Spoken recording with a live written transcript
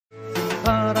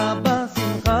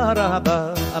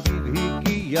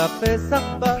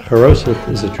Charoset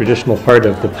is a traditional part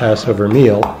of the Passover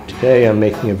meal. Today I'm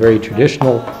making a very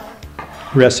traditional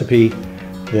recipe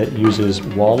that uses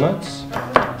walnuts.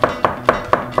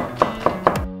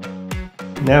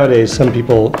 Nowadays some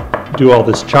people do all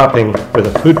this chopping with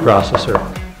a food processor,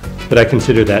 but I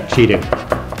consider that cheating.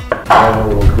 Now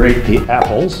we'll grate the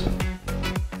apples.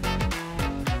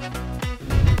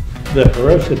 The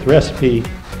Charoset recipe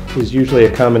is usually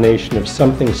a combination of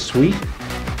something sweet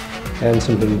and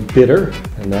something bitter,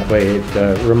 and that way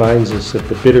it reminds us of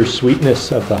the bitter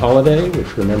sweetness of the holiday,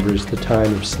 which remembers the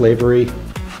time of slavery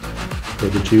for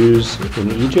the Jews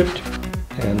in Egypt,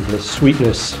 and the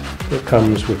sweetness that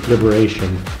comes with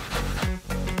liberation.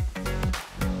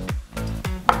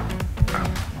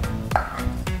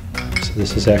 So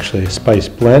this is actually a spice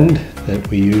blend that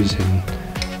we use in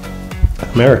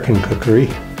American cookery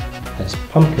as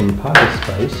pumpkin pie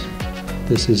spice.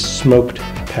 This is smoked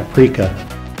paprika.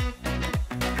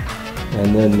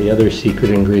 And then the other secret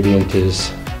ingredient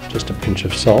is just a pinch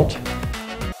of salt.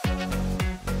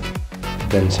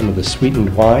 Then some of the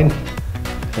sweetened wine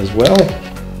as well.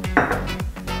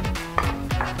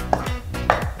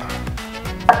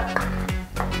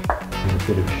 And a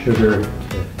bit of sugar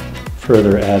to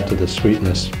further add to the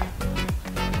sweetness.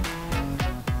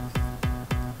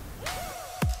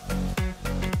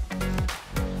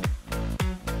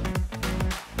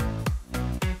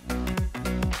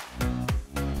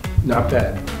 Not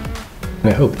bad. And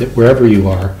I hope that wherever you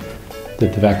are,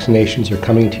 that the vaccinations are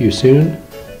coming to you soon,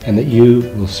 and that you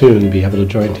will soon be able to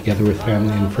join together with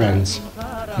family and friends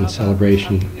in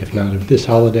celebration, if not of this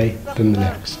holiday, then the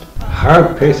next.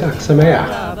 Chag Pesach Sameach!